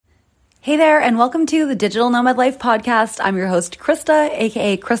Hey there, and welcome to the Digital Nomad Life podcast. I'm your host, Krista,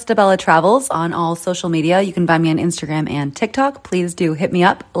 aka Christabella Travels, on all social media. You can find me on Instagram and TikTok. Please do hit me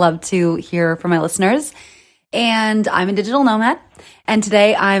up. Love to hear from my listeners. And I'm a digital nomad. And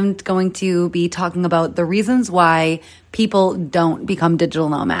today I'm going to be talking about the reasons why people don't become digital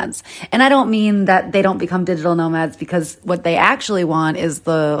nomads. And I don't mean that they don't become digital nomads because what they actually want is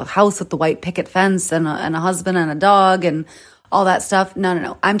the house with the white picket fence and a husband and a dog and all that stuff.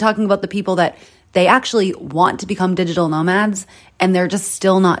 No. I'm talking about the people that they actually want to become digital nomads and they're just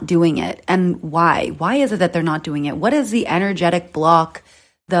still not doing it. And why? Why is it that they're not doing it? What is the energetic block,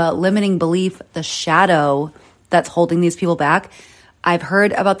 the limiting belief, the shadow that's holding these people back? I've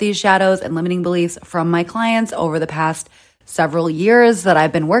heard about these shadows and limiting beliefs from my clients over the past several years that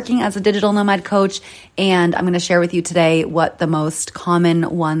I've been working as a digital nomad coach. And I'm going to share with you today what the most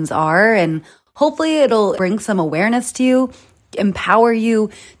common ones are. And hopefully it'll bring some awareness to you, empower you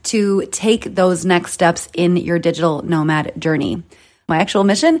to take those next steps in your digital nomad journey. My actual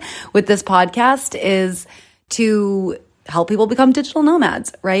mission with this podcast is to help people become digital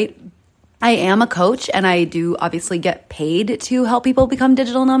nomads, right? I am a coach and I do obviously get paid to help people become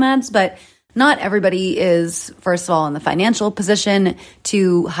digital nomads, but not everybody is, first of all, in the financial position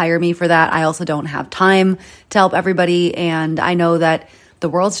to hire me for that. I also don't have time to help everybody. And I know that the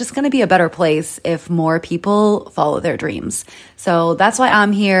world's just going to be a better place if more people follow their dreams. So that's why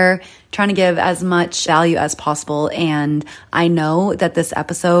I'm here trying to give as much value as possible. And I know that this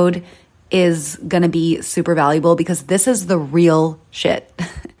episode is going to be super valuable because this is the real shit.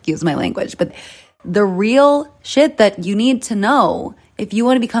 Excuse my language, but the real shit that you need to know if you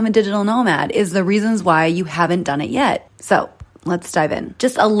want to become a digital nomad is the reasons why you haven't done it yet. So let's dive in.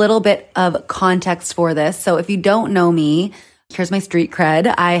 Just a little bit of context for this. So if you don't know me, here's my street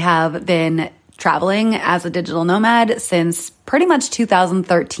cred. I have been traveling as a digital nomad since pretty much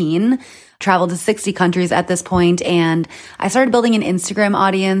 2013, traveled to 60 countries at this point, and I started building an Instagram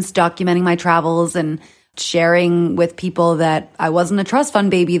audience, documenting my travels and sharing with people that I wasn't a trust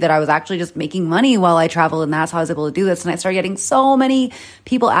fund baby, that I was actually just making money while I traveled, and that's how I was able to do this. And I started getting so many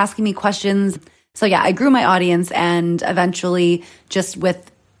people asking me questions. So yeah, I grew my audience, and eventually just with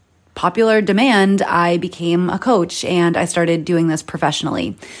popular demand, I became a coach and I started doing this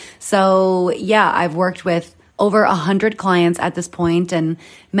professionally. So yeah, I've worked with over 100 clients at this point, and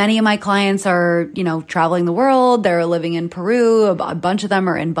many of my clients are, traveling the world. They're living in Peru. A bunch of them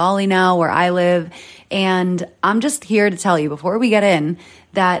are in Bali now, where I live. And I'm just here to tell you before we get in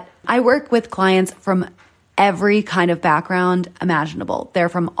that I work with clients from every kind of background imaginable. They're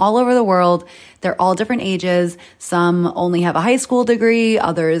from all over the world. They're all different ages. Some only have a high school degree.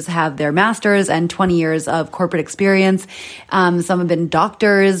 Others have their master's and 20 years of corporate experience. Some have been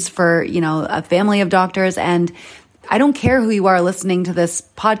doctors for, a family of doctors. And I don't care who you are listening to this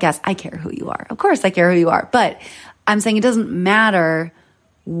podcast. I care who you are. Of course I care who you are. But I'm saying it doesn't matter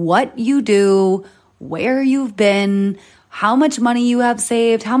what you do, where you've been, how much money you have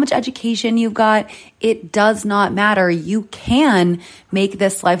saved, how much education you've got. It does not matter. You can make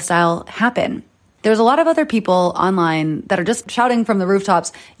this lifestyle happen. There's a lot of other people online that are just shouting from the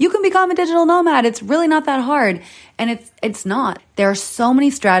rooftops, you can become a digital nomad. It's really not that hard. And it's not. There are so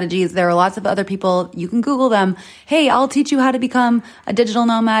many strategies. There are lots of other people. You can Google them. Hey, I'll teach you how to become a digital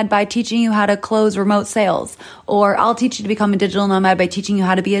nomad by teaching you how to close remote sales. Or I'll teach you to become a digital nomad by teaching you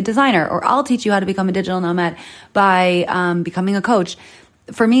how to be a designer. Or I'll teach you how to become a digital nomad by becoming a coach.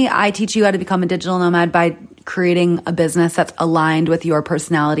 For me, I teach you how to become a digital nomad by creating a business that's aligned with your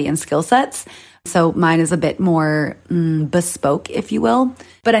personality and skill sets. So mine is a bit more bespoke, if you will.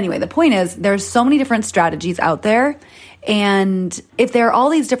 But anyway, the point is there's so many different strategies out there. And if there are all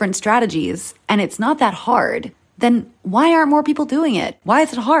these different strategies and it's not that hard, then why aren't more people doing it? Why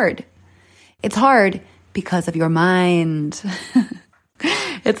is it hard? It's hard because of your mind.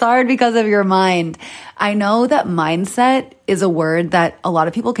 It's hard because of your mind. I know that mindset is a word that a lot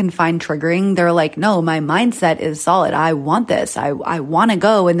of people can find triggering. They're like, no, my mindset is solid. I want this. I want to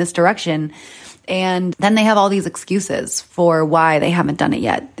go in this direction. And then they have all these excuses for why they haven't done it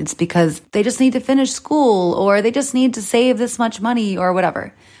yet. It's because they just need to finish school or they just need to save this much money or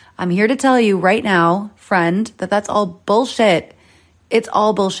whatever. I'm here to tell you right now, friend, that that's all bullshit. It's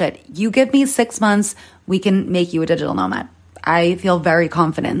all bullshit. You give me 6 months, we can make you a digital nomad. I feel very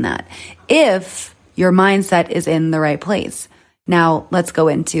confident in that if your mindset is in the right place. Now, let's go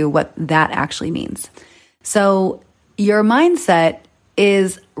into what that actually means. So your mindset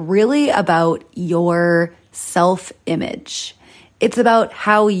is really about your self-image. It's about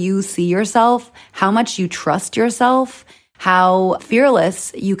how you see yourself, how much you trust yourself, how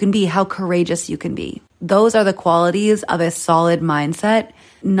fearless you can be, how courageous you can be. Those are the qualities of a solid mindset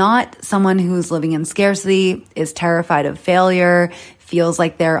not someone who's living in scarcity, is terrified of failure, feels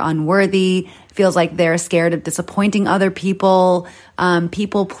like they're unworthy, feels like they're scared of disappointing other people,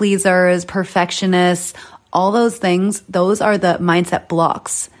 people pleasers, perfectionists, all those things. Those are the mindset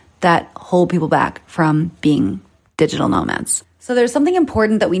blocks that hold people back from being digital nomads. So there's something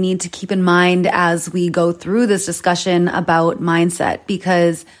important that we need to keep in mind as we go through this discussion about mindset,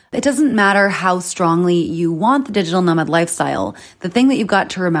 because it doesn't matter how strongly you want the digital nomad lifestyle. The thing that you've got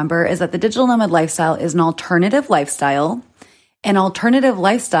to remember is that the digital nomad lifestyle is an alternative lifestyle. An alternative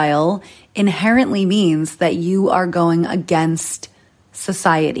lifestyle inherently means that you are going against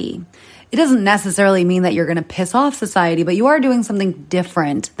society. It doesn't necessarily mean that you're going to piss off society, but you are doing something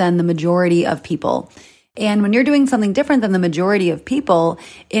different than the majority of people. And when you're doing something different than the majority of people,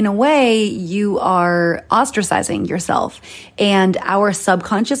 in a way, you are ostracizing yourself. And our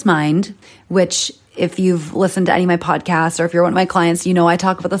subconscious mind, which if you've listened to any of my podcasts or if you're one of my clients, you know I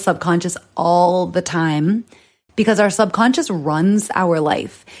talk about the subconscious all the time because our subconscious runs our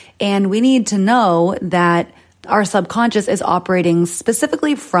life. And we need to know that our subconscious is operating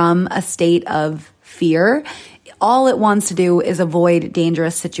specifically from a state of fear. All it wants to do is avoid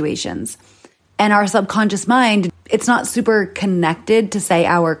dangerous situations. And our subconscious mind, it's not super connected to, say,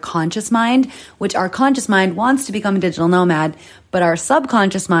 our conscious mind, which our conscious mind wants to become a digital nomad, but our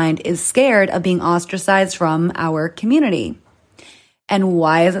subconscious mind is scared of being ostracized from our community. And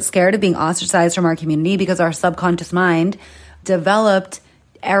why is it scared of being ostracized from our community? Because our subconscious mind developed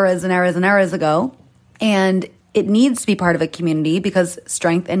eras and eras and eras ago, and it needs to be part of a community because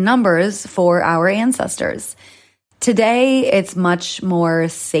strength in numbers for our ancestors. Today, it's much more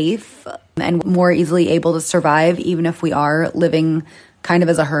safe and more easily able to survive, even if we are living kind of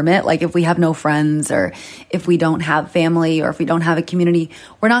as a hermit. Like if we have no friends or if we don't have family or if we don't have a community,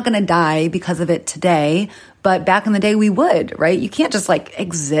 we're not going to die because of it today. But back in the day, we would, right? You can't just like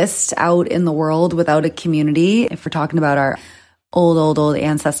exist out in the world without a community if we're talking about our old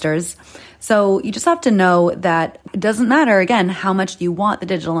ancestors. So you just have to know that it doesn't matter, again, how much you want the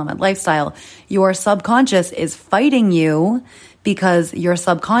digital nomad lifestyle. Your subconscious is fighting you because your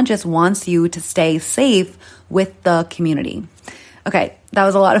subconscious wants you to stay safe with the community. Okay, that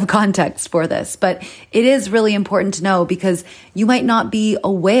was a lot of context for this, but it is really important to know because you might not be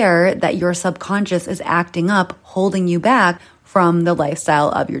aware that your subconscious is acting up, holding you back from the lifestyle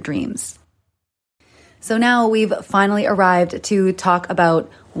of your dreams. So now we've finally arrived to talk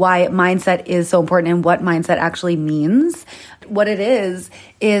about why mindset is so important and what mindset actually means. What it is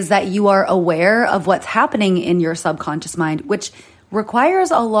that you are aware of what's happening in your subconscious mind, which requires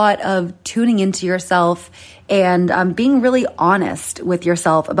a lot of tuning into yourself and being really honest with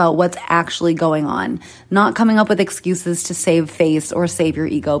yourself about what's actually going on. Not coming up with excuses to save face or save your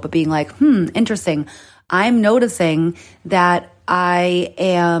ego, but being like, interesting. I'm noticing that I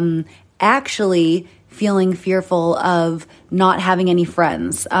am actually feeling fearful of not having any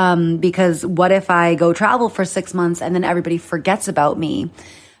friends. Because what if I go travel for 6 months and then everybody forgets about me?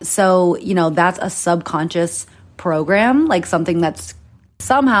 So, that's a subconscious program, like something that's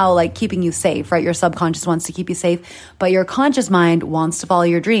somehow like keeping you safe, right? Your subconscious wants to keep you safe, but your conscious mind wants to follow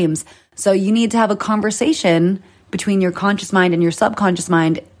your dreams. So you need to have a conversation between your conscious mind and your subconscious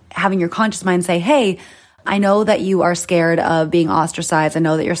mind, having your conscious mind say, hey, I know that you are scared of being ostracized. I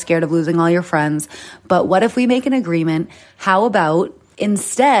know that you're scared of losing all your friends. But what if we make an agreement? How about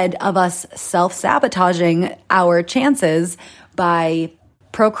instead of us self-sabotaging our chances by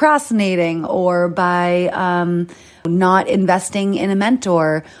procrastinating or by not investing in a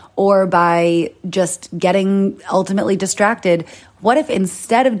mentor or by just getting ultimately distracted? What if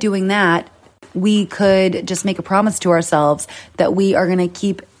instead of doing that, we could just make a promise to ourselves that we are going to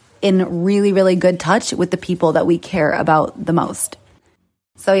keep in really, really good touch with the people that we care about the most?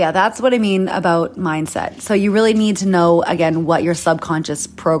 So yeah, that's what I mean about mindset. So you really need to know, again, what your subconscious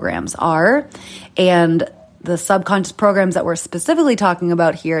programs are. And the subconscious programs that we're specifically talking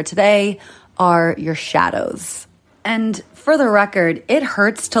about here today are your shadows. And for the record, it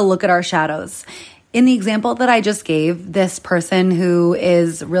hurts to look at our shadows. In the example that I just gave, this person who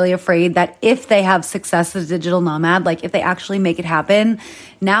is really afraid that if they have success as a digital nomad, like if they actually make it happen,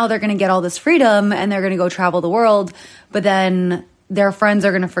 now they're going to get all this freedom and they're going to go travel the world, but then their friends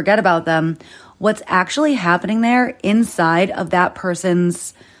are going to forget about them. What's actually happening there inside of that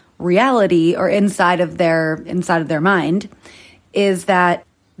person's reality or inside of their mind is that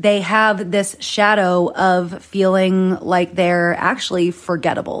they have this shadow of feeling like they're actually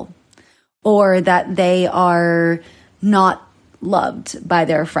forgettable, or that they are not loved by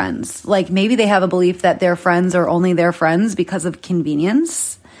their friends. Like maybe they have a belief that their friends are only their friends because of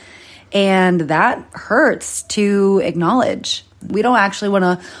convenience. And that hurts to acknowledge. We don't actually want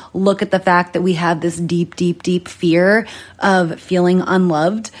to look at the fact that we have this deep, deep, deep fear of feeling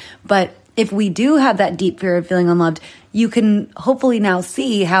unloved. But if we do have that deep fear of feeling unloved, you can hopefully now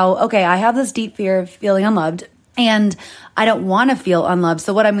see how, okay, I have this deep fear of feeling unloved and I don't want to feel unloved.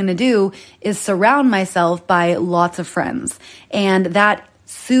 So what I'm going to do is surround myself by lots of friends. And that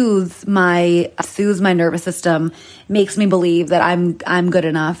soothes my nervous system, makes me believe that I'm good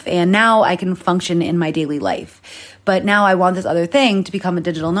enough. And now I can function in my daily life. But now I want this other thing to become a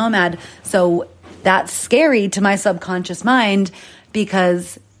digital nomad. So that's scary to my subconscious mind,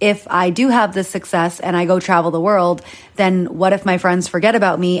 because if I do have this success and I go travel the world, then what if my friends forget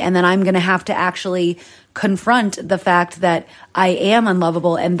about me? And then I'm going to have to actually confront the fact that I am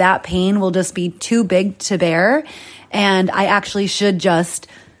unlovable, and that pain will just be too big to bear. And I actually should just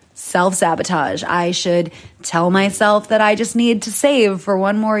self-sabotage. I should tell myself that I just need to save for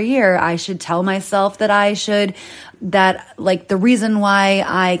one more year. I should tell myself that the reason why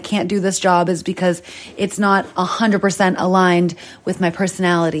I can't do this job is because it's not 100% aligned with my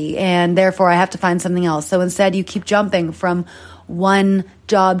personality, and therefore I have to find something else. So instead you keep jumping from one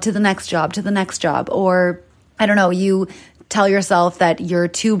job to the next job to the next job. Or I don't know, you tell yourself that you're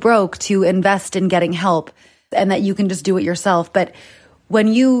too broke to invest in getting help and that you can just do it yourself. But when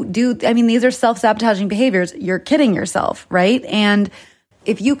you do, these are self-sabotaging behaviors. You're kidding yourself, right? And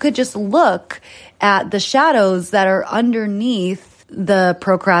if you could just look at the shadows that are underneath the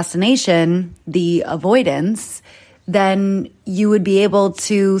procrastination, the avoidance, then you would be able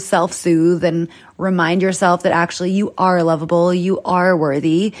to self-soothe and remind yourself that actually you are lovable, you are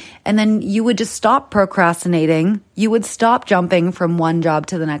worthy, and then you would just stop procrastinating. You would stop jumping from one job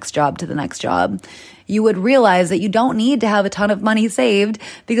to the next job to the next job. You would realize that you don't need to have a ton of money saved,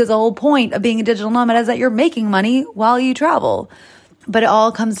 because the whole point of being a digital nomad is that you're making money while you travel. But it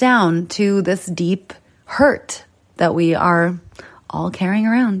all comes down to this deep hurt that we are all carrying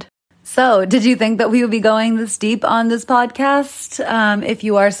around. So, did you think that we would be going this deep on this podcast? If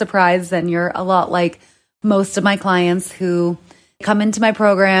you are surprised, then you're a lot like most of my clients who come into my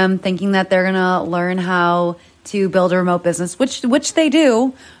program thinking that they're going to learn how to build a remote business, which they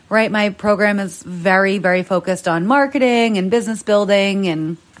do, right? My program is very, very focused on marketing and business building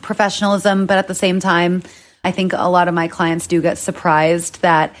and professionalism. But at the same time, I think a lot of my clients do get surprised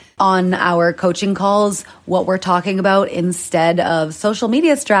that on our coaching calls, what we're talking about instead of social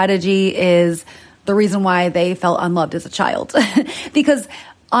media strategy is the reason why they felt unloved as a child. Because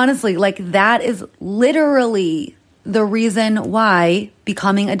honestly, that is literally the reason why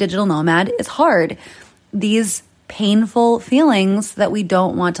becoming a digital nomad is hard. These painful feelings that we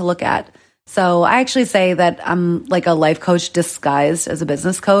don't want to look at. So I actually say that I'm like a life coach disguised as a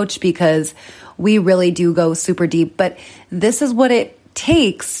business coach, because we really do go super deep. But this is what it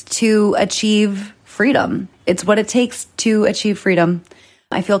takes to achieve freedom. It's what it takes to achieve freedom.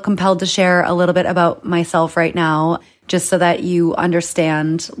 I feel compelled to share a little bit about myself right now, just so that you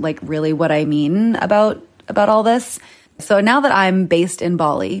understand really what I mean about all this. So now that I'm based in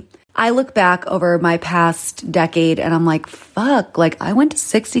Bali, I look back over my past decade and I'm like, fuck, I went to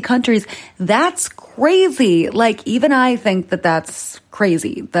 60 countries. That's crazy. Even I think that that's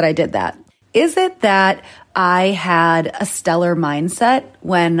crazy that I did that. Is it that I had a stellar mindset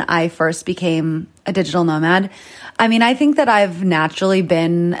when I first became a digital nomad? I think that I've naturally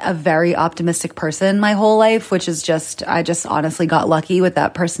been a very optimistic person my whole life, which is I just honestly got lucky with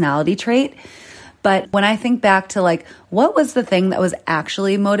that personality trait. But when I think back to what was the thing that was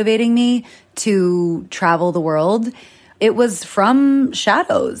actually motivating me to travel the world, it was from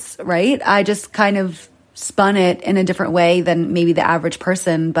shadows, right? I just kind of spun it in a different way than maybe the average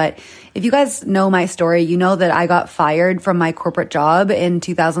person. But if you guys know my story, you know that I got fired from my corporate job in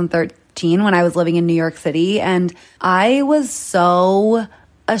 2013 when I was living in New York City. And I was so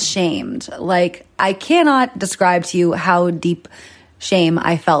ashamed. I cannot describe to you how deep shame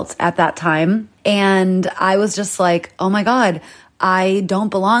I felt at that time. And I was just like, oh my God, I don't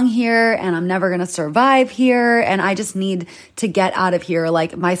belong here and I'm never going to survive here. And I just need to get out of here.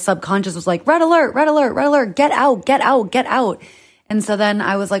 My subconscious was like, red alert, red alert, red alert, get out, get out, get out. And so then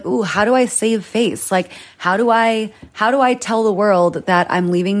I was like, ooh, how do I save face? How do I tell the world that I'm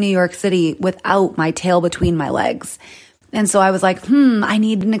leaving New York City without my tail between my legs? And so I was like, I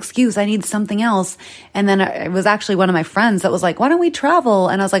need an excuse. I need something else. And then it was actually one of my friends that was like, why don't we travel?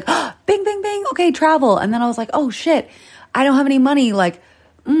 And I was like, oh, bing, bing, bing. Okay, travel. And then I was like, oh shit, I don't have any money.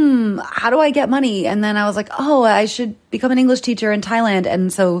 How do I get money? And then I was like, oh, I should become an English teacher in Thailand.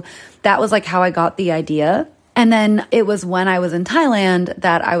 And so that was how I got the idea. And then it was when I was in Thailand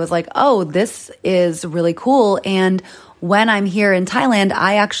that I was like, oh, this is really cool. And when I'm here in Thailand,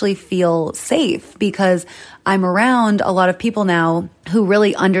 I actually feel safe because I'm around a lot of people now who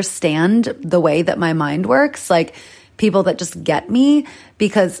really understand the way that my mind works, like people that just get me,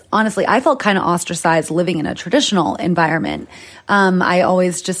 because honestly, I felt kind of ostracized living in a traditional environment. I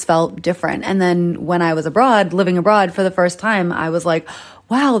always just felt different. And then when I was abroad, living abroad for the first time, I was like,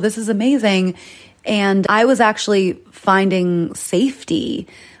 wow, this is amazing. And I was actually finding safety,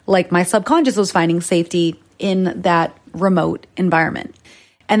 like my subconscious was finding safety in that remote environment.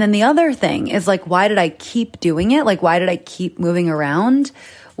 And then the other thing is like, why did I keep doing it? Like, why did I keep moving around?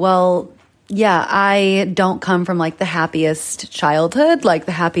 Well, yeah, I don't come from like the happiest childhood, like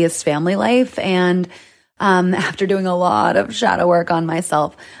the happiest family life. And after doing a lot of shadow work on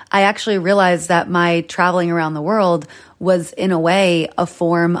myself, I actually realized that my traveling around the world was in a way a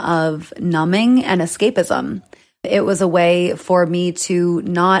form of numbing and escapism. It was a way for me to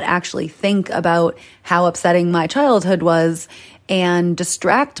not actually think about how upsetting my childhood was and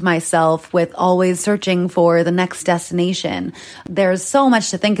distract myself with always searching for the next destination. There's so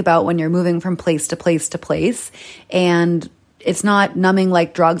much to think about when you're moving from place to place to place. And it's not numbing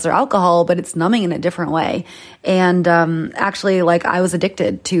like drugs or alcohol, but it's numbing in a different way. And actually, like I was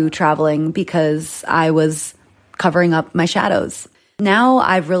addicted to traveling because I was covering up my shadows. Now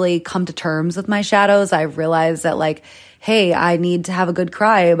I've really come to terms with my shadows. I've realized that like, hey, I need to have a good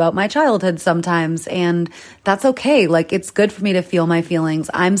cry about my childhood sometimes. And that's okay. Like, it's good for me to feel my feelings.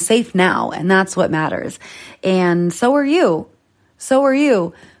 I'm safe now. And that's what matters. And so are you. So are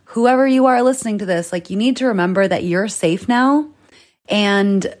you. Whoever you are listening to this, like, you need to remember that you're safe now.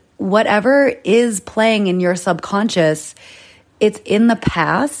 And whatever is playing in your subconscious, it's in the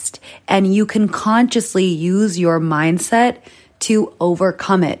past. And you can consciously use your mindset to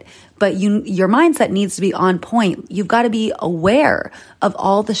overcome it. But your mindset needs to be on point. You've got to be aware of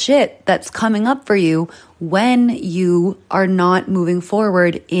all the shit that's coming up for you when you are not moving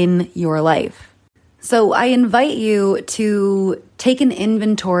forward in your life. So I invite you to take an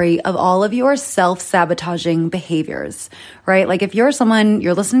inventory of all of your self-sabotaging behaviors, right? Like if you're listening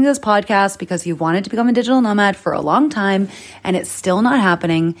to this podcast because you've wanted to become a digital nomad for a long time and it's still not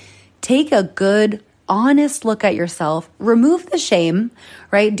happening, take a good honest look at yourself, remove the shame,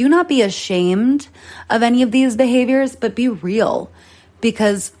 right? Do not be ashamed of any of these behaviors, but be real.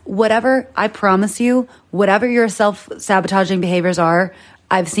 Because I promise you, whatever your self-sabotaging behaviors are,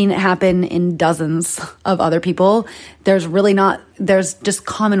 I've seen it happen in dozens of other people. There's just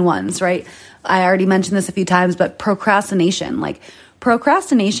common ones, right? I already mentioned this a few times, but procrastination,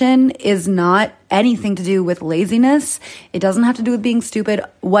 procrastination is not anything to do with laziness. It doesn't have to do with being stupid.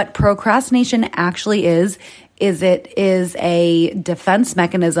 What procrastination actually is it is a defense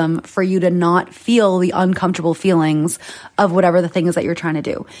mechanism for you to not feel the uncomfortable feelings of whatever the thing is that you're trying to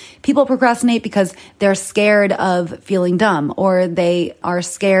do. People procrastinate because they're scared of feeling dumb, or they are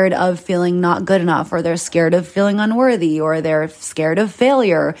scared of feeling not good enough, or they're scared of feeling unworthy, or they're scared of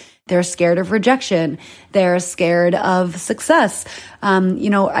failure. They're scared of rejection. They're scared of success. I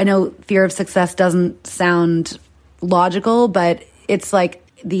know fear of success doesn't sound logical, but it's like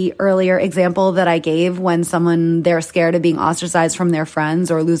the earlier example that I gave when they're scared of being ostracized from their friends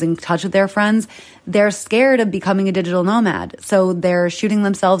or losing touch with their friends. They're scared of becoming a digital nomad. So they're shooting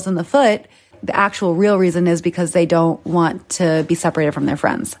themselves in the foot. The actual real reason is because they don't want to be separated from their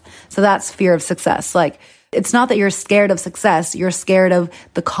friends. So that's fear of success. Like, it's not that you're scared of success. You're scared of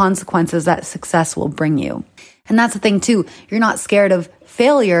the consequences that success will bring you. And that's the thing too. You're not scared of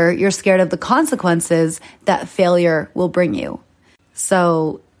failure. You're scared of the consequences that failure will bring you.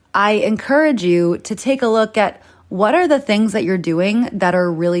 So I encourage you to take a look at what are the things that you're doing that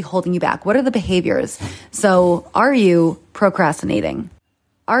are really holding you back? What are the behaviors? So are you procrastinating?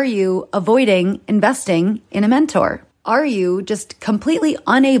 Are you avoiding investing in a mentor? Are you just completely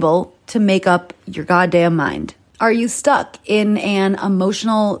unable to make up your goddamn mind? Are you stuck in an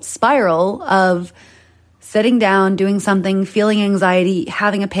emotional spiral of sitting down, doing something, feeling anxiety,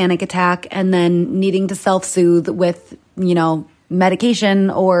 having a panic attack, and then needing to self-soothe with, medication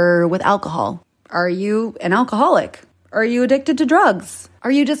or with alcohol? Are you an alcoholic? Are you addicted to drugs?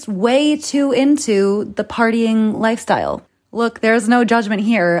 Are you just way too into the partying lifestyle? Look, there's no judgment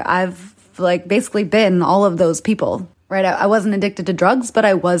here. I've basically been all of those people, right? I wasn't addicted to drugs, but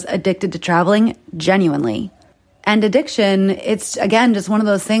I was addicted to traveling genuinely. And addiction, it's again, just one of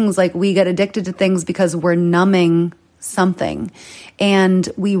those things, like we get addicted to things because we're numbing something. And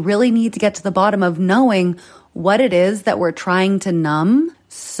we really need to get to the bottom of knowing what it is that we're trying to numb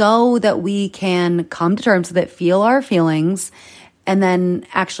so that we can come to terms with it, feel our feelings, and then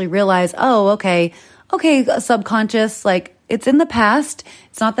actually realize, oh, okay, subconscious, like it's in the past.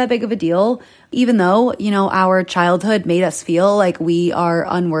 It's not that big of a deal. Even though, our childhood made us feel like we are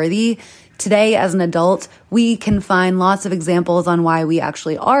unworthy, today as an adult, we can find lots of examples on why we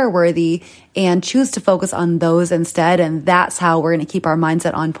actually are worthy and choose to focus on those instead. And that's how we're going to keep our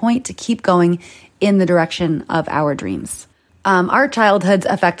mindset on point to keep going in the direction of our dreams. Our childhoods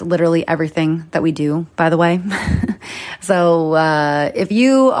affect literally everything that we do, by the way. So if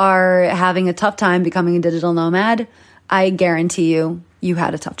you are having a tough time becoming a digital nomad, I guarantee you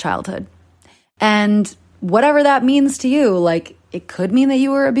had a tough childhood. And whatever that means to you, like it could mean that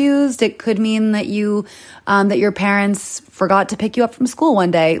you were abused. It could mean that that your parents forgot to pick you up from school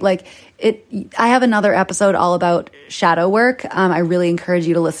one day. I have another episode all about shadow work. I really encourage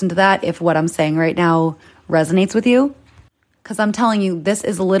you to listen to that if what I'm saying right now resonates with you. Because I'm telling you, this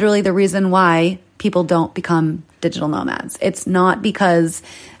is literally the reason why people don't become digital nomads. It's not because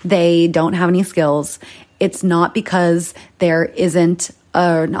they don't have any skills. It's not because there isn't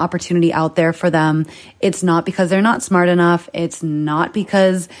an opportunity out there for them. It's not because they're not smart enough. It's not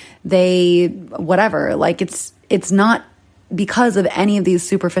because it's not because of any of these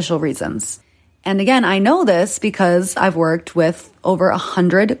superficial reasons. And again, I know this because I've worked with over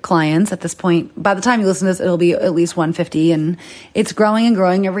 100 clients at this point. By the time you listen to this, it'll be at least 150, and it's growing and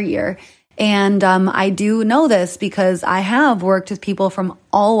growing every year. And I do know this because I have worked with people from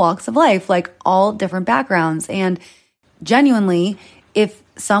all walks of life, like all different backgrounds. And genuinely, if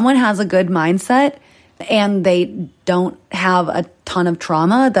someone has a good mindset and they don't have a ton of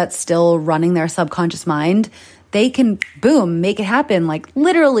trauma that's still running their subconscious mind, they can, boom, make it happen like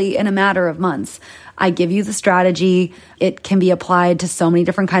literally in a matter of months. I give you the strategy. It can be applied to so many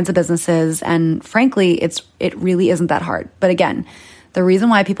different kinds of businesses. And frankly, it really isn't that hard. But again, the reason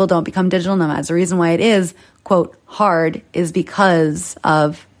why people don't become digital nomads, the reason why it is, quote, hard is because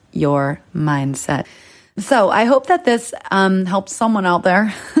of your mindset. So I hope that this helps someone out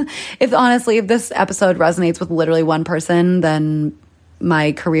there. If this episode resonates with literally one person, then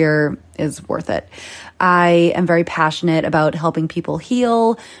my career is worth it. I am very passionate about helping people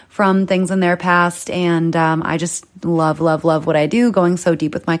heal from things in their past. And I just love what I do, going so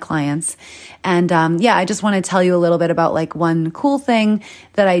deep with my clients. And I just want to tell you a little bit about like one cool thing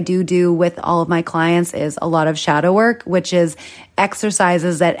that I do with all of my clients is a lot of shadow work, which is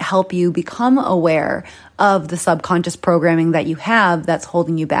exercises that help you become aware of the subconscious programming that you have that's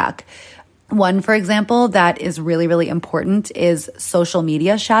holding you back. One, for example, that is really, really important is social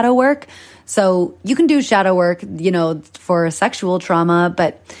media shadow work. So you can do shadow work, for sexual trauma,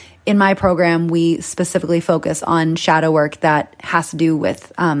 but in my program, we specifically focus on shadow work that has to do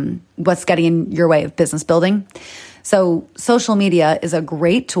with what's getting in your way of business building. So social media is a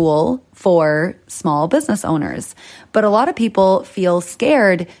great tool for small business owners, but a lot of people feel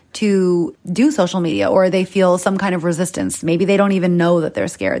scared to do social media, or they feel some kind of resistance. Maybe they don't even know that they're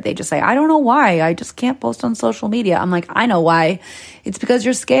scared. They just say, I don't know why. I just can't post on social media. I'm like, I know why. It's because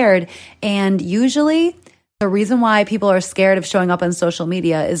you're scared. And usually the reason why people are scared of showing up on social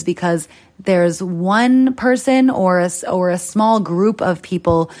media is because there's one person or a small group of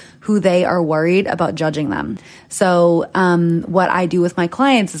people who they are worried about judging them. So what I do with my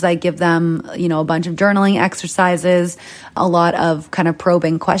clients is I give them, a bunch of journaling exercises, a lot of kind of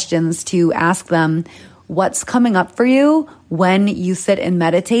probing questions to ask them what's coming up for you when you sit and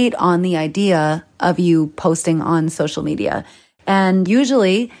meditate on the idea of you posting on social media. And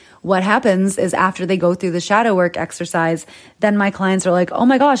usually what happens is after they go through the shadow work exercise, then my clients are like, oh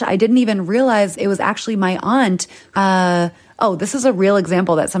my gosh, I didn't even realize it was actually my aunt. This is a real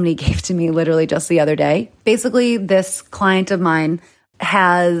example that somebody gave to me literally just the other day. Basically, this client of mine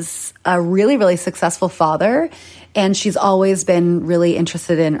has a really, really successful father, and she's always been really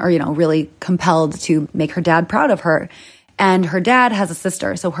interested in, really compelled to make her dad proud of her. And her dad has a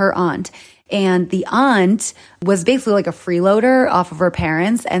sister, so her aunt. And the aunt was basically like a freeloader off of her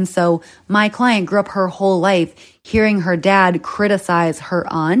parents. And so my client grew up her whole life hearing her dad criticize her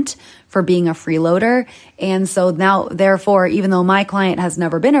aunt for being a freeloader. And so now, therefore, even though my client has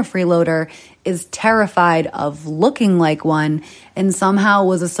never been a freeloader, is terrified of looking like one and somehow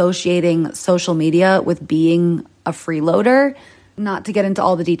was associating social media with being a freeloader. Not to get into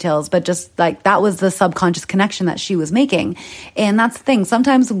all the details, but just like that was the subconscious connection that she was making. And that's the thing.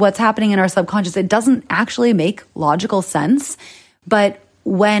 Sometimes what's happening in our subconscious, it doesn't actually make logical sense. But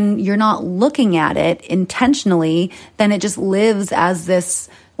when you're not looking at it intentionally, then it just lives as this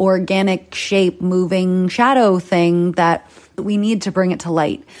organic shape moving shadow thing that we need to bring it to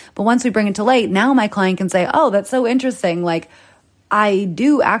light. But once we bring it to light, now my client can say, oh, that's so interesting. Like, I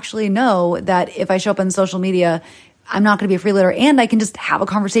do actually know that if I show up on social media, I'm not going to be a freeloader, and I can just have a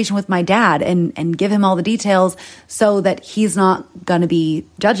conversation with my dad and give him all the details so that he's not going to be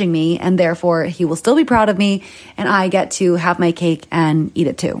judging me, and therefore he will still be proud of me, and I get to have my cake and eat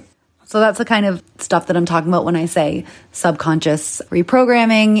it too. So that's the kind of stuff that I'm talking about when I say subconscious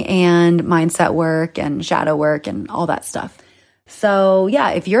reprogramming and mindset work and shadow work and all that stuff. So yeah,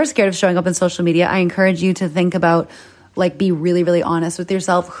 if you're scared of showing up in social media, I encourage you to think about, like, be really, really honest with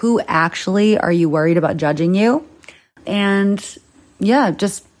yourself. Who actually are you worried about judging you? And yeah,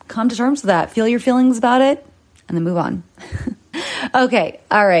 just come to terms with that. Feel your feelings about it and then move on. Okay.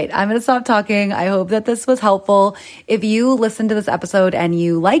 All right. I'm going to stop talking. I hope that this was helpful. If you listened to this episode and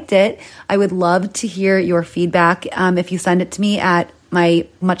you liked it, I would love to hear your feedback. If you send it to me at my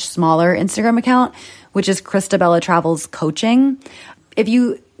much smaller Instagram account, which is Christabella Travels Coaching. If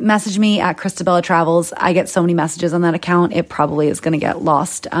you message me at Christabella Travels, I get so many messages on that account, it probably is going to get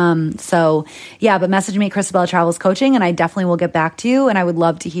lost. So yeah, but message me at Christabella Travels Coaching and I definitely will get back to you. And I would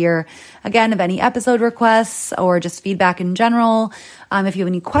love to hear, again, of any episode requests or just feedback in general. If you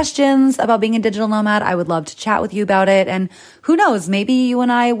have any questions about being a digital nomad, I would love to chat with you about it. And who knows, maybe you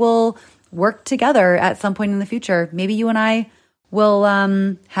and I will work together at some point in the future. Maybe you and I will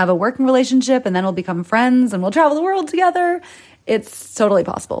have a working relationship and then we'll become friends and we'll travel the world together. It's totally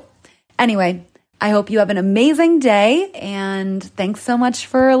possible. Anyway, I hope you have an amazing day and thanks so much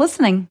for listening.